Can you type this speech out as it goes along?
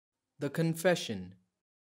The confession.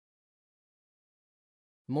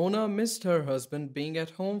 Mona missed her husband being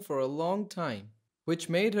at home for a long time, which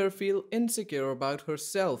made her feel insecure about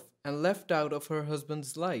herself and left out of her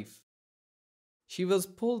husband's life. She was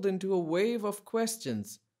pulled into a wave of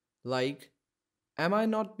questions like, am I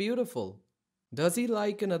not beautiful? Does he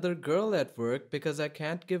like another girl at work because I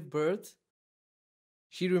can't give birth?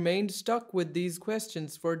 She remained stuck with these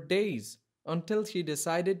questions for days until she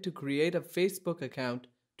decided to create a Facebook account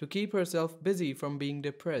to keep herself busy from being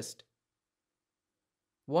depressed.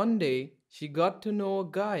 One day, she got to know a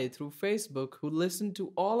guy through Facebook who listened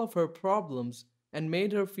to all of her problems and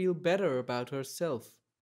made her feel better about herself.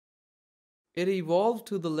 It evolved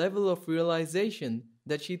to the level of realization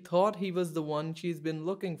that she thought he was the one she's been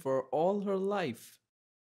looking for all her life.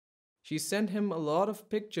 She sent him a lot of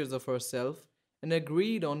pictures of herself and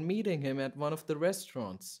agreed on meeting him at one of the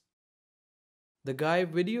restaurants. The guy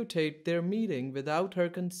videotaped their meeting without her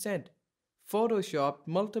consent, photoshopped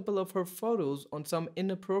multiple of her photos on some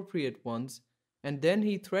inappropriate ones, and then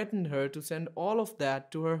he threatened her to send all of that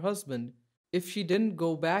to her husband if she didn't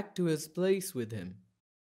go back to his place with him.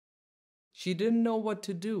 She didn't know what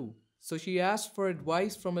to do, so she asked for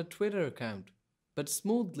advice from a Twitter account, but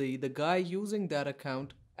smoothly the guy using that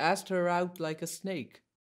account asked her out like a snake.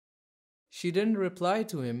 She didn't reply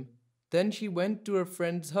to him. Then she went to her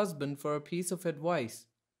friend's husband for a piece of advice,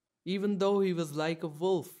 even though he was like a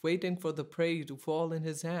wolf waiting for the prey to fall in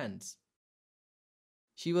his hands.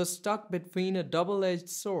 She was stuck between a double-edged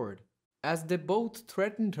sword, as they both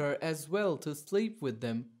threatened her as well to sleep with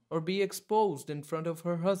them or be exposed in front of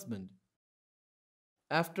her husband.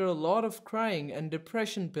 After a lot of crying and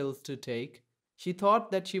depression pills to take, she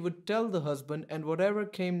thought that she would tell the husband and whatever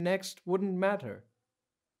came next wouldn't matter.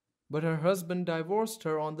 But her husband divorced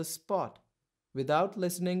her on the spot, without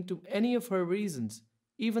listening to any of her reasons,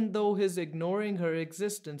 even though his ignoring her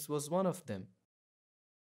existence was one of them.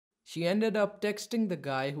 She ended up texting the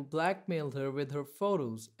guy who blackmailed her with her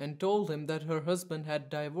photos and told him that her husband had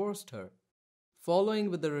divorced her, following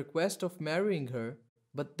with the request of marrying her,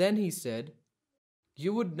 but then he said,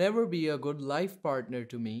 "You would never be a good life partner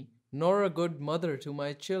to me, nor a good mother to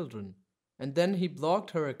my children," and then he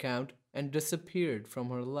blocked her account and disappeared from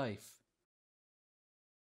her life.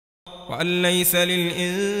 وأن ليس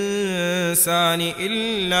للإنسان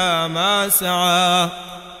إلا ما سعى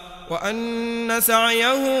وأن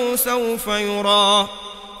سعيه سوف يرى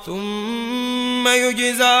ثم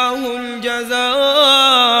يجزاه الجزاء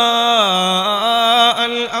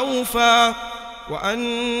الأوفى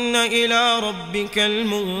وأن إلى ربك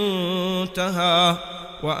المنتهى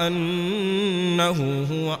وأنه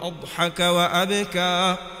هو أضحك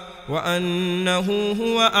وأبكى وأنه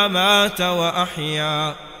هو أمات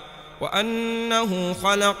وأحيا وأنه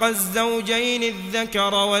خلق الزوجين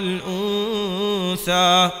الذكر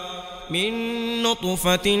والأنثى من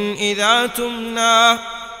نطفة إذا تمنى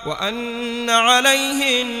وأن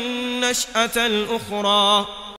عليه النشأة الأخرى